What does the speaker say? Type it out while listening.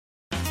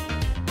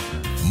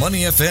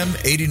Money FM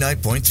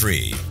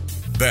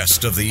 89.3.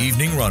 Best of the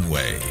evening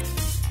runway.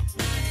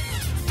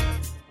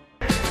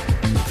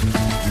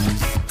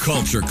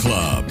 Culture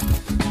Club.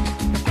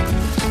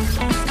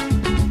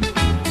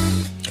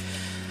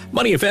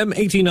 Money FM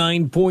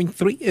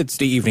 89.3. It's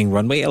the evening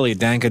runway. Elliot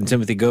Dank and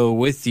Timothy Go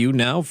with you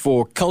now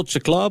for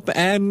Culture Club.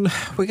 And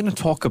we're going to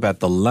talk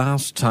about the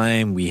last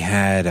time we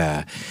had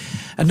a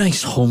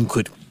nice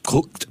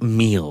home-cooked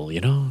meal, you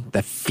know,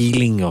 that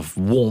feeling of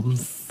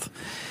warmth,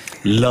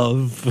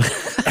 love,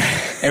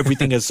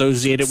 everything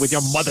associated with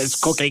your mother's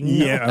cooking.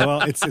 Yeah,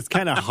 well, it's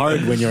kind of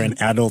hard when you're an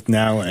adult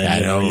now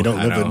and you don't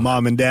live with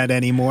mom and dad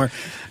anymore,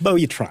 but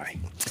you try.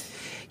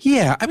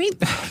 Yeah, I mean,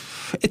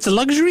 it's a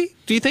luxury,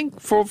 do you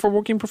think, for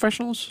working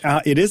professionals?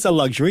 It is a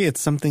luxury.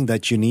 It's something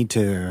that you need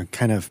to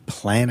kind of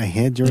plan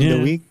ahead during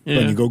the week.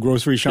 When you go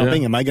grocery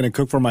shopping, am I going to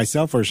cook for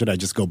myself or should I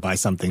just go buy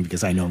something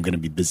because I know I'm going to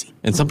be busy?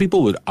 And some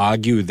people would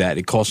argue that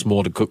it costs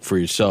more to cook for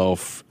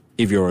yourself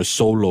if you're a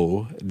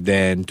solo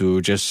than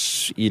to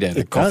just eat at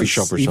a coffee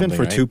shop or something. Even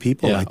for two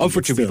people. Yeah. For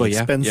two people,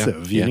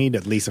 expensive. You need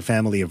at least a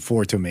family of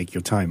four to make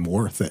your time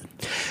worth it.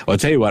 Well, I'll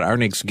tell you what, our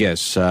next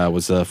guest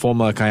was a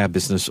former kaya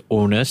business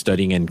owner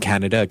studying in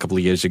Canada a couple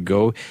of years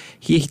ago.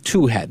 He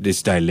too had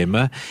this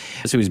dilemma.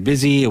 So he was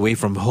busy, away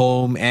from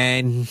home,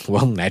 and,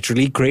 well,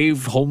 naturally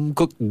craved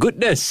home-cooked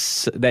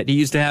goodness that he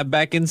used to have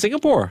back in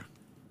Singapore.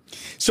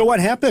 So what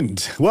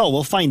happened? Well,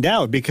 we'll find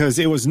out because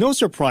it was no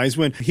surprise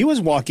when he was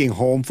walking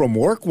home from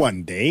work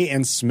one day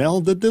and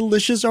smelled the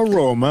delicious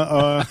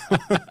aroma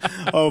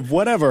of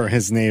whatever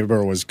his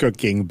neighbor was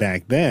cooking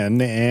back then.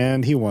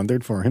 And he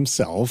wondered for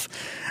himself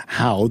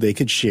how they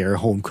could share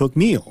home-cooked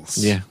meals.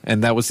 Yeah,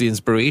 and that was the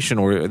inspiration,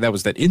 or that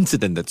was that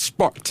incident that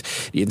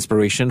sparked the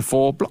inspiration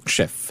for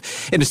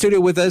BlockChef. In the studio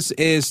with us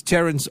is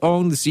Terence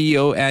Ong, the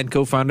CEO and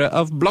co-founder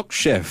of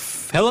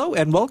BlockChef. Hello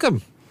and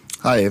welcome.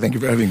 Hi, thank you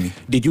for having me.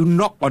 Did you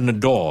knock on the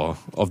door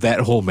of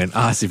that home and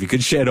ask if you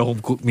could share the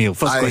home-cooked meal?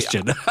 First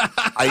question.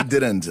 I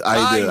didn't.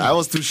 I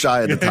was too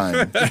shy at the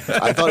time.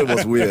 I thought it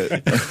was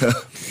weird.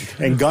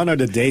 And gone are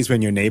the days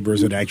when your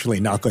neighbors would actually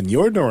knock on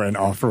your door and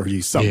offer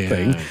you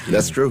something. Yeah.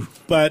 That's true.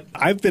 But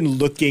I've been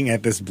looking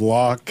at this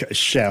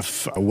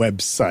BlockChef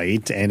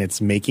website and it's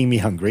making me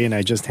hungry and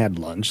I just had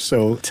lunch.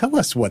 So tell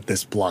us what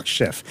this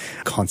BlockChef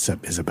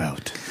concept is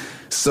about.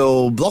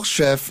 So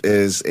BlockChef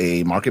is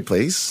a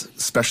marketplace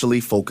specially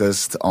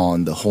focused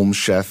on the home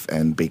chef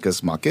and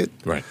bakers market.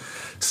 Right.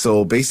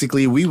 So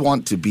basically, we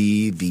want to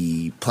be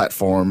the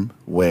platform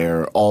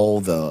where all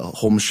the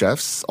home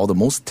chefs, all the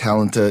most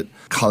talented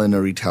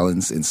culinary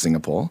talents in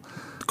Singapore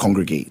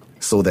congregate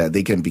so that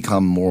they can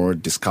become more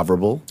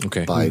discoverable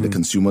by the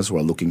consumers who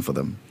are looking for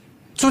them.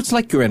 So it's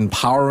like you're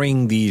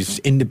empowering these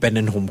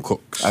independent home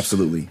cooks.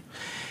 Absolutely.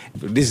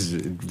 This is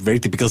a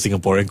very typical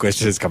Singaporean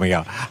question that's coming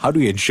out. How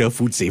do you ensure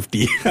food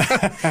safety?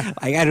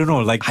 I don't know,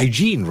 like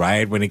hygiene,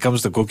 right? When it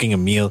comes to cooking a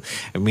meal,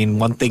 I mean,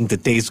 one thing to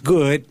taste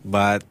good,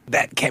 but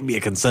that can be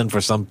a concern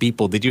for some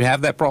people. Did you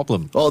have that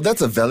problem? Well,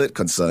 that's a valid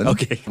concern.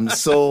 Okay.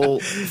 So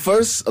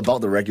first,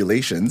 about the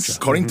regulations.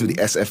 According to the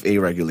SFA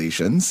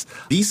regulations,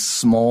 these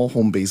small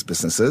home-based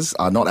businesses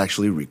are not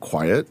actually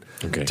required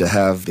to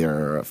have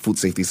their food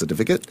safety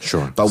certificate.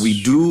 Sure. But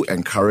we do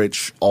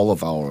encourage all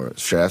of our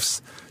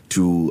chefs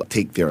to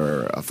take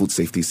their food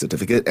safety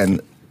certificate. And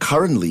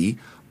currently,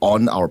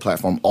 on our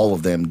platform, all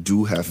of them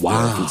do have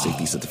their food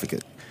safety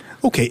certificate.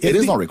 Okay. It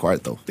is not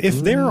required, though.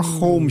 If they're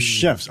home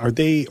chefs, are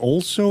they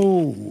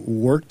also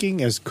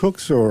working as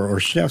cooks or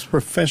chefs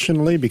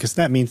professionally? Because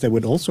that means they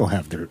would also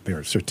have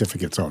their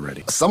certificates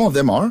already. Some of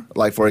them are.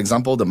 Like, for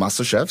example, the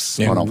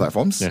MasterChefs on our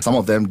platforms. Yeah. Some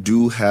of them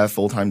do have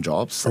full-time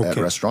jobs at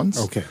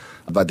restaurants. Okay.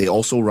 But they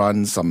also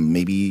run some,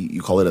 maybe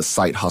you call it a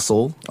side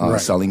hustle,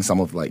 selling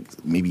some of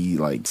maybe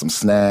some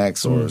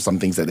snacks or some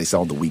things that they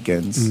sell on the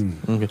weekends.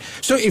 Okay.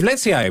 So if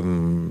let's say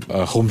I'm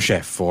a home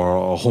chef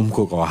or a home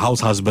cook or a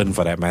house husband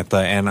for that matter,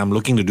 and I'm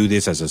looking to do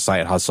this as a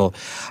side hustle,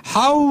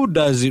 how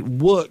does it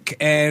work?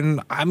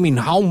 And I mean,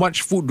 how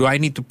much food do I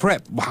need to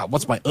prep?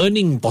 What's my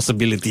earning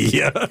possibility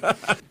here?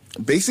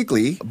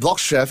 Basically,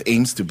 BlockChef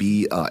aims to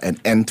be an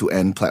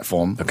end-to-end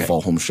platform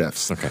for home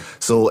chefs. Okay.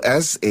 So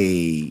as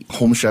a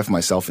home chef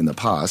myself in the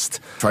past,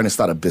 trying to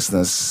start a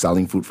business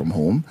selling food from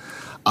home,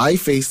 I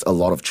faced a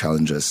lot of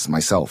challenges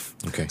myself.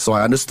 Okay. So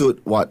I understood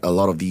what a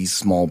lot of these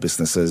small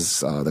businesses,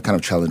 the kind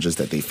of challenges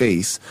that they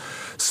face.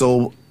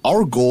 So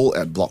our goal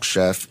at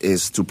BlockChef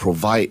is to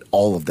provide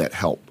all of that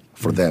help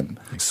for them.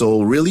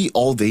 So really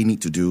all they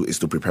need to do is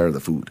to prepare the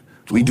food.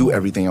 We do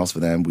everything else for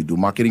them. We do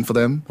marketing for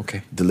them,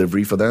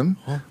 delivery for them.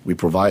 We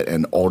provide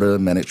an order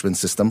management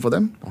system for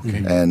them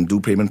and do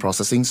payment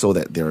processing so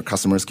that their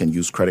customers can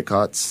use credit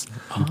cards.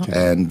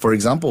 And for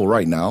example,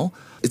 right now,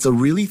 it's a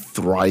really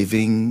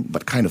thriving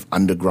but kind of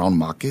underground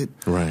market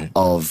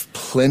of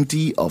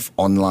plenty of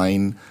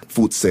online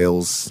food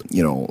sales,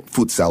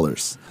 food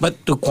sellers.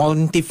 But to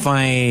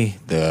quantify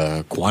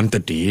the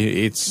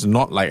quantity, it's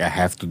not like I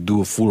have to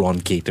do a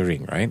full-on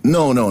catering, right?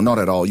 No, not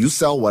at all. You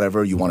sell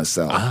whatever you want to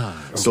sell.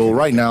 Okay. So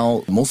right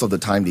now, most of the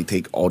time they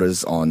take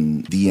orders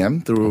on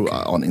DM through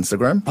on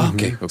Instagram.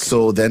 Okay.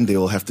 So then they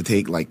will have to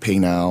take like pay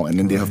now, and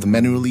then they have to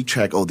manually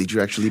check, did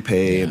you actually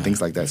pay, and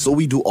things like that. So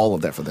we do all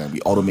of that for them. We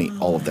automate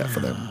all of that for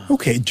them.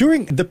 Okay,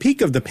 during the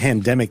peak of the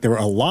pandemic, there were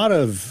a lot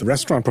of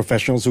restaurant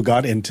professionals who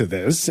got into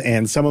this,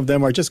 and some of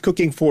them are just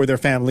cooking for their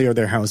family or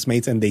their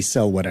housemates, and they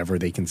sell whatever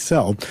they can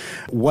sell.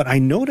 What I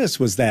noticed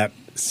was that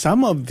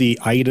some of the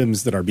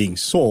items that are being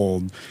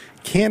sold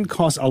can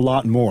cost a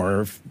lot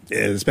more,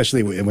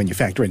 especially when you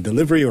factor in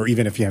delivery or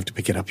even if you have to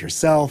pick it up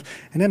yourself.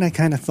 And then I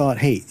kind of thought,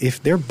 hey,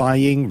 if they're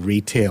buying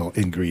retail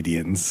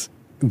ingredients,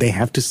 they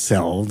have to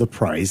sell the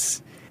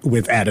price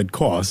with added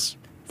costs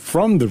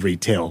from the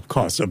retail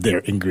cost of their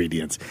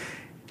ingredients.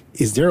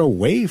 Is there a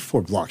way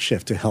for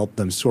BlockChef to help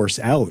them source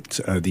out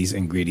these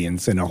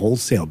ingredients in a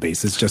wholesale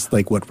basis, just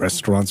like what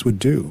restaurants would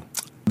do?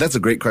 That's a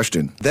great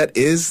question. That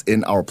is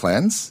in our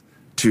plans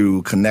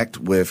to connect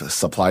with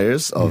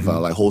suppliers of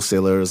like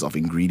wholesalers of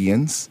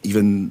ingredients,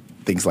 even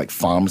things like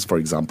farms, for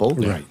example.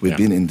 We've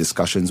been in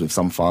discussions with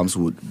some farms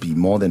who would be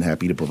more than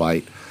happy to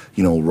provide,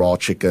 raw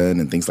chicken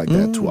and things like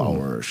that to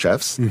our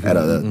chefs at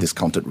a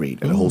discounted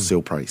rate, at a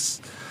wholesale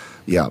price.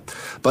 Yeah.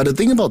 But the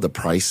thing about the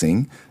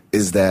pricing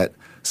is that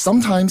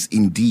sometimes,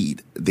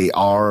 indeed, they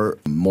are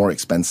more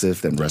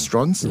expensive than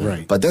restaurants.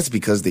 But that's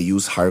because they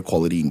use higher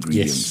quality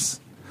ingredients.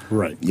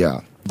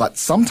 Yeah. But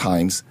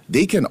sometimes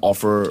they can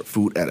offer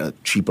food at a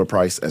cheaper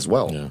price as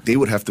well. They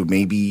would have to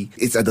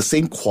it's at the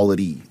same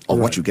quality of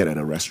what you get at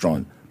a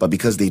restaurant. But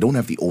because they don't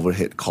have the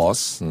overhead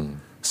costs,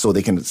 so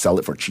they can sell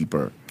it for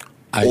cheaper.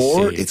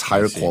 It's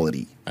higher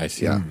quality. I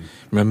see. Yeah.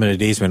 Remember the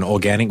days when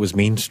organic was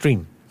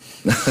mainstream?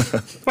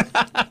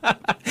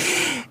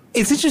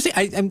 It's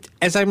interesting.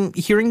 As I'm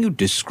hearing you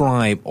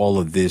describe all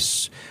of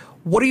this,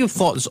 what are your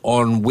thoughts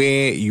on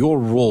where your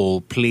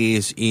role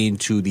plays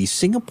into the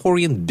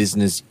Singaporean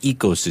business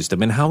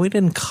ecosystem and how it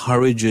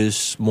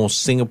encourages more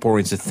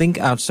Singaporeans to think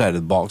outside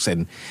the box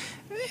and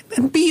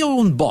be your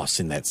own boss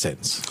in that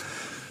sense?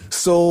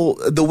 So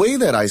the way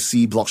that I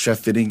see BlockChef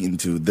fitting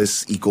into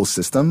this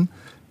ecosystem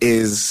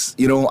is,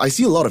 I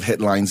see a lot of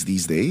headlines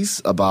these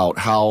days about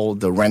how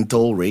the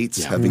rental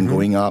rates have been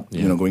going up,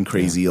 going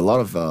crazy. A lot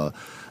of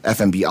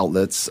F&B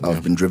outlets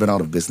have been driven out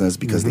of business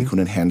because they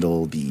couldn't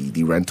handle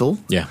the rental.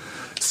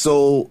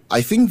 So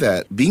I think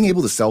that being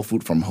able to sell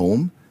food from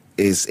home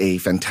is a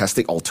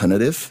fantastic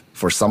alternative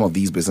for some of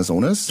these business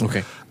owners,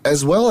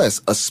 as well as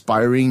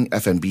aspiring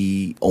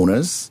F&B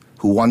owners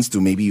who wants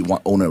to maybe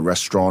own a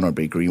restaurant or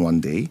bakery one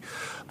day.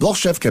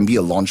 BlockChef can be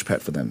a launch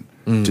pad for them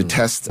to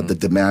test the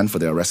demand for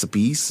their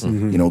recipes,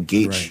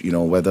 gauge,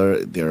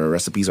 whether their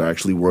recipes are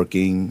actually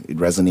working, it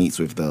resonates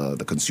with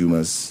the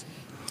consumers.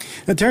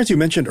 Now, Terrence, you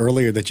mentioned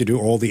earlier that you do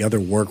all the other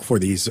work for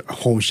these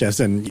home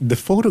chefs, and the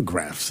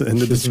photographs and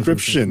the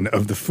description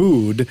of the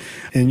food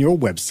in your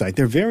website,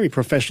 they're very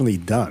professionally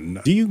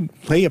done. Do you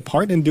play a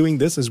part in doing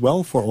this as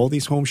well for all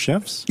these home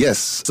chefs?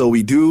 Yes. So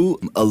we do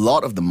a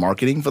lot of the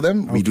marketing for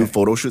them. We do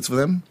photo shoots for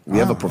them. We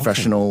have a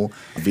professional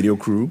video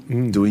crew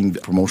doing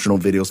promotional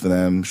videos for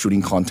them,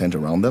 shooting content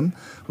around them.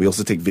 We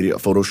also take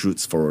photo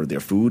shoots for their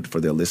food, for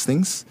their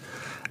listings.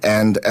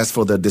 And as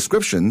for the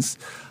descriptions,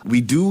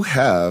 we do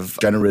have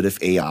generative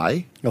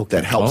AI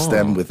that helps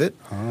them with it.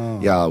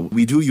 Yeah,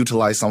 we do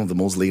utilize some of the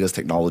most latest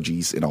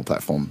technologies in our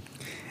platform.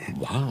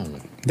 Wow.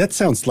 That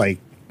sounds like,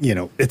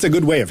 it's a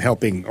good way of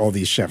helping all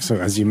these chefs, so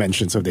as you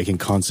mentioned, so they can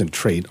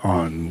concentrate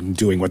on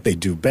doing what they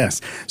do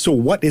best. So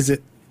what's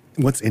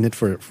in it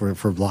for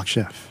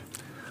BlockChef?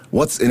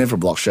 What's in it for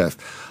BlockChef?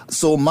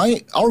 So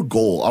our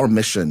goal, our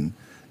mission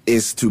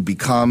is to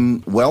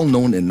become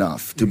well-known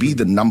enough to be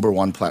the number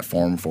one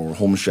platform for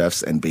home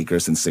chefs and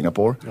bakers in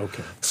Singapore.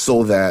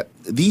 So that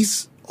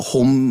these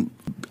home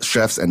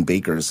chefs and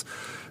bakers,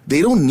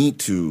 they don't need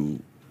to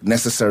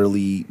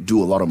necessarily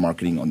do a lot of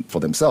marketing for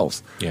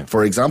themselves.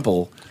 For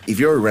example, if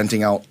you're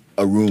renting out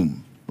a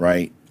room,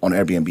 right, on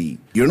Airbnb,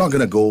 you're not going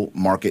to go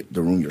market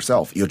the room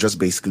yourself. You're just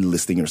basically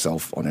listing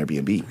yourself on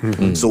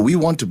Airbnb. So we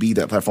want to be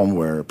that platform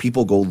where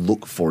people go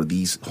look for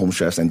these home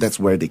chefs, and that's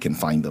where they can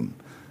find them.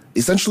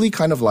 Essentially,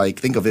 kind of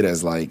like, think of it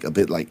as like a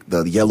bit like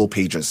the yellow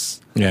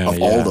pages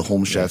of all the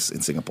home chefs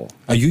in Singapore.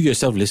 Are you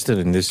yourself listed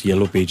in this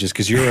yellow pages?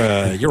 Because you're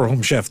a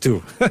home chef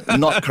too.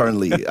 Not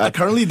currently. I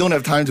currently don't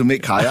have time to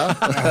make kaya.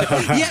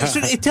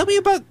 So tell me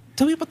about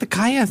Tell me about the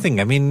kaya thing.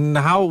 I mean,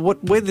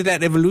 where did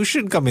that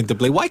evolution come into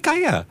play? Why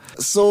kaya?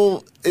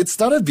 So it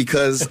started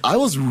because I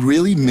was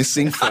really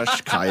missing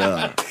fresh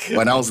kaya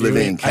when I was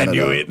living in Canada. I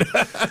knew it.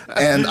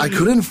 And I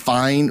couldn't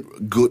find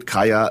good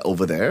kaya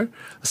over there.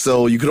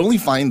 So you could only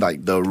find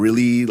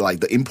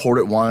the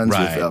imported ones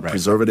with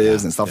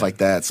preservatives and stuff like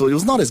that. So it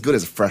was not as good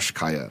as fresh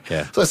kaya.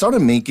 Yeah. So I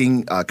started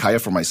making kaya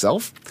for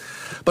myself.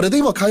 But the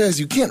thing about kaya is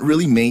you can't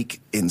really make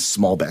in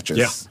small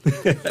batches,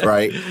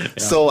 right? Yeah.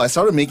 So I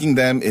started making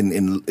them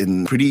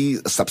in pretty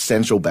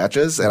substantial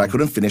batches, and I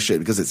couldn't finish it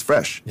because it's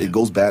fresh. Yeah. It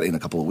goes bad in a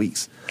couple of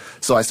weeks.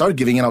 So I started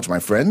giving it out to my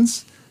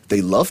friends.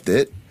 They loved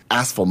it,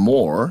 asked for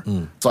more.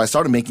 So I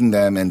started making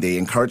them, and they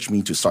encouraged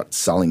me to start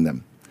selling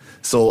them.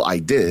 So I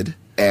did,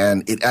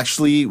 and it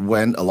actually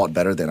went a lot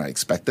better than I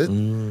expected.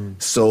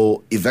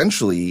 So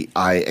eventually,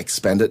 I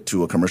expanded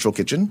to a commercial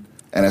kitchen,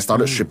 and I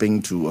started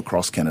shipping to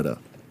across Canada.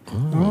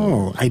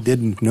 Oh, I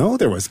didn't know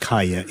there was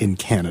kaya in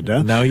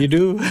Canada. Now you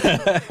do.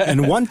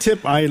 And one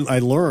tip I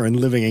learned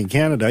living in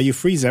Canada, you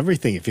freeze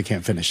everything if you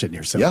can't finish it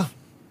yourself. Yeah.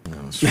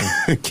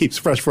 It keeps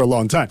fresh for a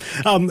long time.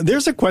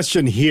 There's a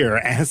question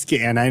here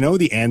asking, and I know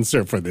the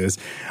answer for this.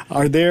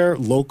 Are there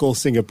local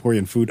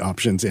Singaporean food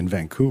options in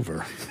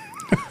Vancouver?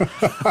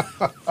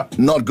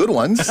 Not good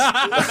ones.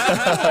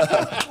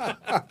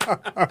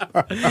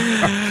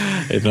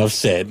 Enough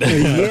said.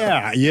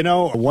 Yeah. You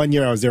know, one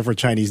year I was there for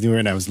Chinese New Year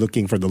and I was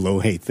looking for the lo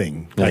hei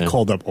thing. I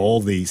called up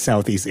all the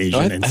Southeast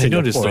Asian and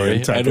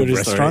Singaporean type of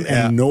restaurant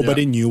and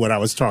nobody knew what I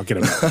was talking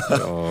about.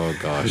 Oh,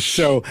 gosh.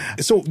 So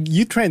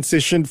you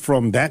transitioned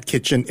from that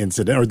kitchen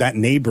incident or that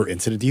neighbor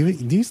incident. Do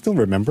you still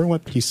remember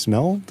what you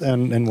smelled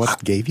and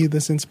what gave you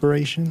this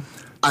inspiration?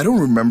 I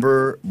don't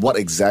remember what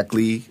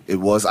exactly it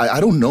was. I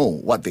don't know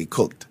what they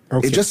cooked.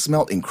 Okay. It just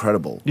smelled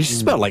incredible. You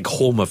just smelled like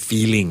home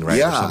feeling, right?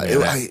 Yeah,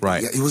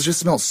 it was just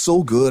smelled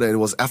so good. And it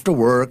was after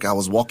work. I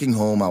was walking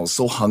home. I was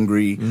so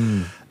hungry.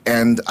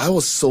 And I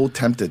was so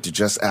tempted to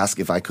just ask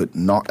if I could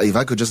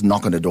just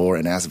knock on the door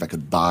and ask if I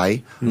could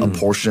buy a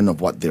portion of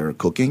what they're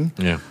cooking.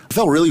 Yeah. It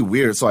felt really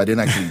weird, so I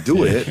didn't actually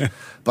do it.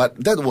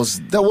 But that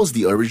was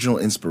the original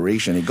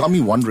inspiration. It got me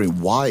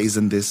wondering, why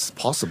isn't this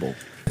possible?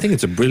 I think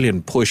it's a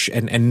brilliant push,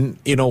 and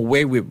you know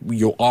where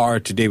you are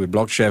today with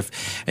BlogChef,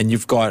 and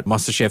you've got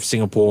MasterChef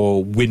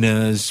Singapore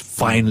winners,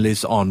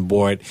 finalists on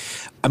board.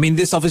 I mean,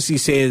 this obviously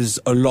says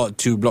a lot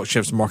to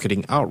BlogChef's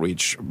marketing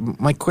outreach.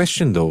 My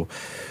question, though,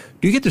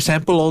 do you get to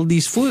sample all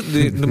these food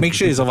to make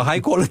sure it's of a high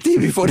quality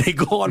before they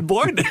go on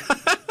board?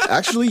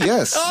 Actually,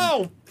 yes.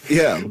 Oh.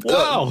 Yeah.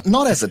 Wow.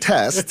 Not as a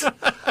test,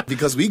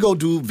 because we go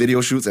do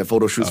video shoots and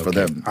photo shoots for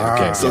them.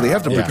 Okay. So they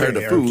have to prepare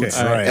the foods.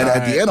 Okay. And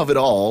at the end of it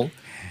all,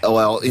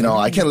 well, you know,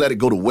 I can't let it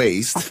go to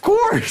waste. Of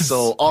course.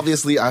 So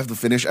obviously, I have to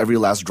finish every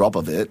last drop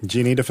of it. Do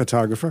you need a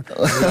photographer?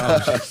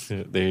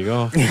 There you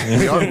go.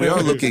 We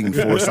are looking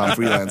for some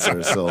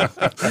freelancers. So,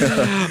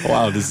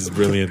 wow, this is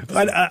brilliant.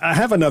 I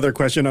have another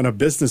question on a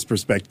business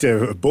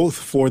perspective, both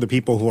for the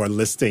people who are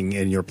listing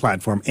in your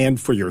platform and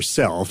for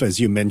yourself. As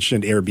you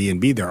mentioned,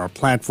 Airbnb, there are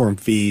platform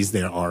fees.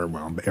 There are,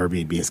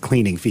 Airbnb has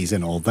cleaning fees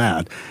and all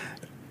that.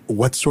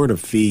 What sort of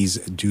fees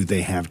do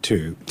they have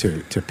to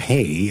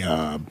pay?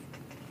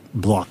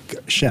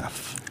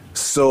 BlogChef.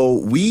 So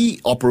we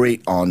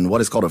operate on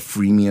what is called a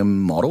freemium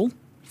model.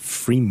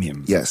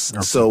 Freemium? Yes.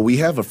 Okay. So we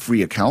have a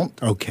free account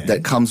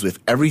that comes with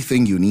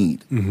everything you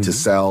need to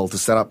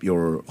set up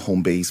your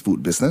home-based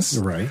food business.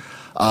 Right.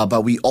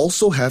 But we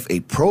also have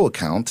a pro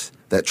account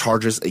that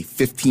charges a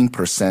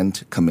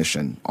 15%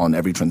 commission on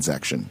every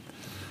transaction.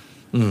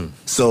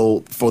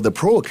 So for the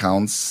pro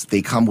accounts,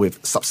 they come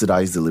with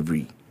subsidized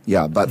delivery.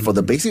 Yeah, but for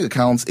the basic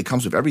accounts, it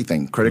comes with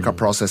everything. Credit card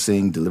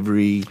processing,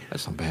 delivery.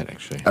 That's not bad,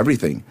 actually.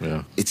 Everything.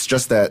 Yeah. It's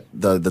just that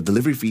the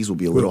delivery fees will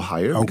be a little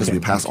higher because we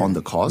pass on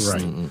the cost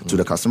to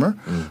the customer.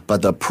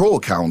 But the pro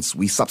accounts,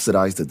 we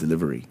subsidize the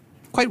delivery.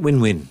 Quite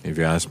win-win, if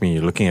you ask me.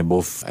 You're looking at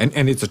both.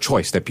 And it's a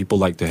choice that people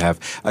like to have.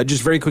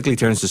 Just very quickly,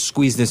 Terence, to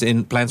squeeze this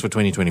in, plans for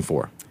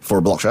 2024.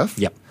 For BlogChef?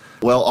 Yep.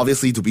 Well,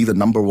 obviously, to be the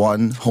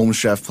 #1 home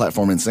chef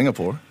platform in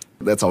Singapore.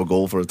 That's our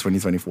goal for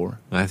 2024.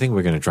 I think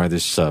we're going to try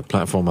this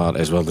platform out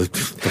as well.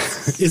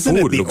 Isn't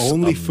it the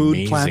only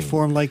food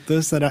platform like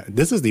this?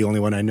 This is the only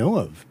one I know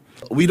of.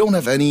 We don't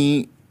have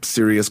any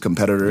serious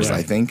competitors,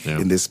 I think,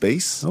 in this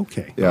space.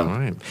 Okay. Yeah. All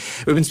right.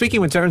 We've been speaking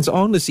with Terence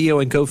Ong, the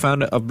CEO and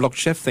co-founder of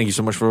BlogChef. Thank you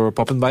so much for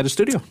popping by the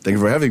studio. Thank you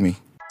for having me.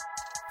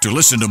 To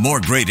listen to more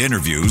great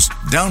interviews,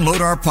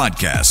 download our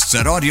podcasts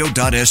at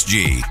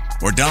audio.sg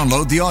or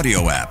download the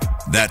audio app.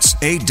 That's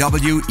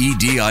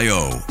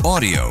AWEDIO,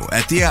 audio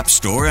at the App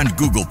Store and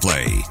Google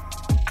Play.